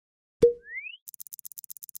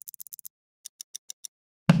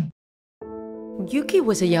Yuki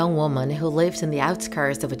was a young woman who lived in the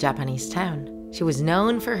outskirts of a Japanese town. She was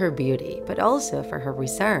known for her beauty, but also for her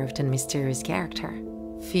reserved and mysterious character.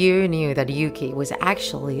 Few knew that Yuki was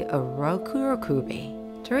actually a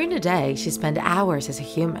Rokurokubi. During the day, she spent hours as a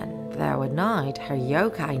human, though at night, her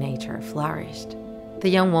yokai nature flourished. The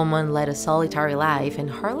young woman led a solitary life and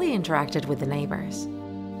hardly interacted with the neighbors.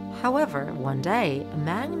 However, one day, a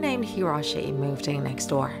man named Hiroshi moved in next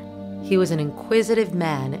door. He was an inquisitive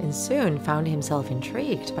man and soon found himself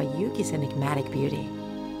intrigued by Yuki's enigmatic beauty.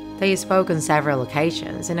 They spoke on several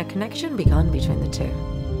occasions and a connection began between the two.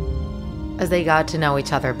 As they got to know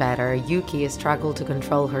each other better, Yuki struggled to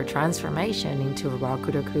control her transformation into a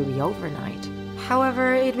Rokurokubi overnight.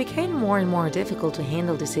 However, it became more and more difficult to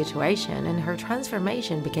handle the situation and her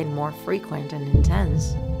transformation became more frequent and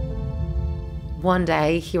intense. One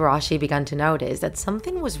day, Hiroshi began to notice that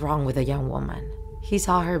something was wrong with the young woman. He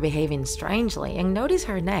saw her behaving strangely and noticed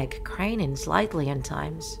her neck craning slightly at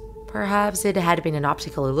times. Perhaps it had been an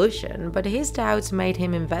optical illusion, but his doubts made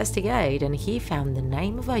him investigate and he found the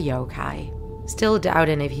name of a yokai. Still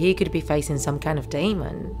doubting if he could be facing some kind of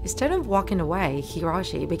demon, instead of walking away,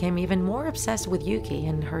 Hiroshi became even more obsessed with Yuki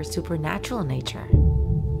and her supernatural nature.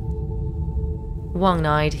 One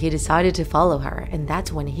night, he decided to follow her, and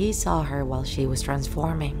that's when he saw her while she was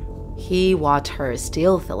transforming. He watched her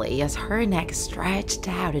stealthily as her neck stretched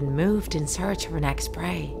out and moved in search of her next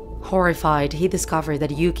prey. Horrified, he discovered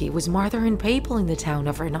that Yuki was murdering people in the town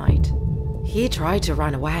overnight. He tried to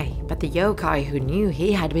run away, but the yokai who knew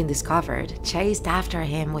he had been discovered chased after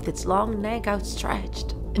him with its long neck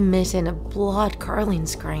outstretched, emitting a blood-curdling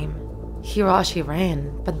scream. Hiroshi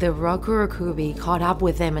ran, but the Rokurokubi caught up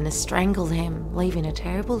with him and strangled him, leaving a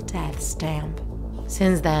terrible death stamp.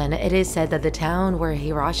 Since then, it is said that the town where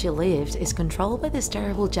Hiroshi lived is controlled by this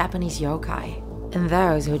terrible Japanese yokai, and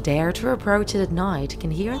those who dare to approach it at night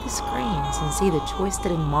can hear the screams and see the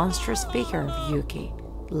twisted and monstrous figure of Yuki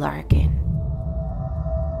lurking.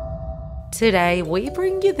 Today, we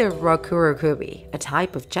bring you the Rokurokubi, a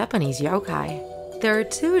type of Japanese yokai. There are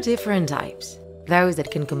two different types. Those that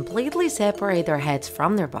can completely separate their heads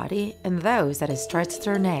from their body, and those that stretch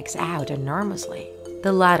their necks out enormously.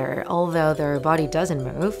 The latter, although their body doesn't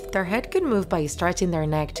move, their head can move by stretching their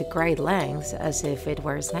neck to great lengths as if it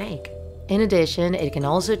were a snake. In addition, it can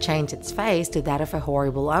also change its face to that of a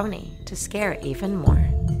horrible Oni, to scare even more.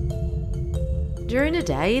 During the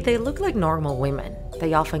day, they look like normal women.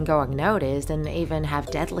 They often go unnoticed and even have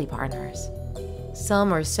deadly partners.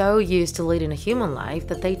 Some are so used to leading a human life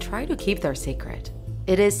that they try to keep their secret.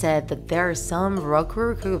 It is said that there are some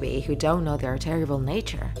Rokurokubi who don't know their terrible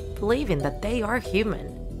nature, believing that they are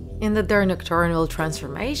human, and that their nocturnal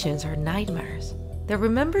transformations are nightmares. They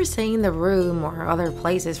remember seeing the room or other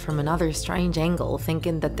places from another strange angle,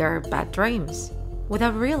 thinking that they're bad dreams,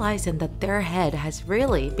 without realizing that their head has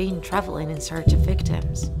really been traveling in search of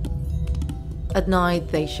victims. At night,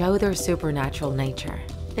 they show their supernatural nature.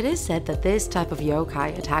 It is said that this type of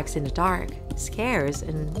yokai attacks in the dark, scares,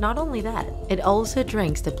 and not only that, it also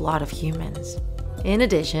drinks the blood of humans. In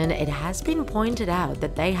addition, it has been pointed out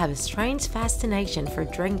that they have a strange fascination for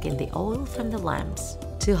drinking the oil from the lamps.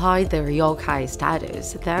 To hide their yokai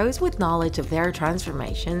status, those with knowledge of their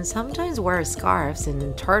transformation sometimes wear scarves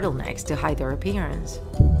and turtlenecks to hide their appearance.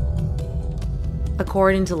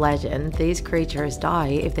 According to legend, these creatures die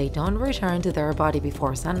if they don't return to their body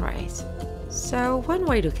before sunrise. So one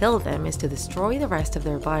way to kill them is to destroy the rest of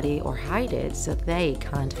their body or hide it so they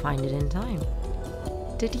can't find it in time.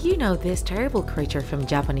 Did you know this terrible creature from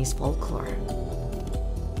Japanese folklore?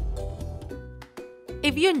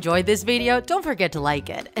 If you enjoyed this video, don't forget to like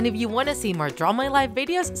it. And if you want to see more Draw My Life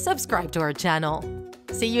videos, subscribe to our channel.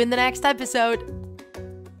 See you in the next episode!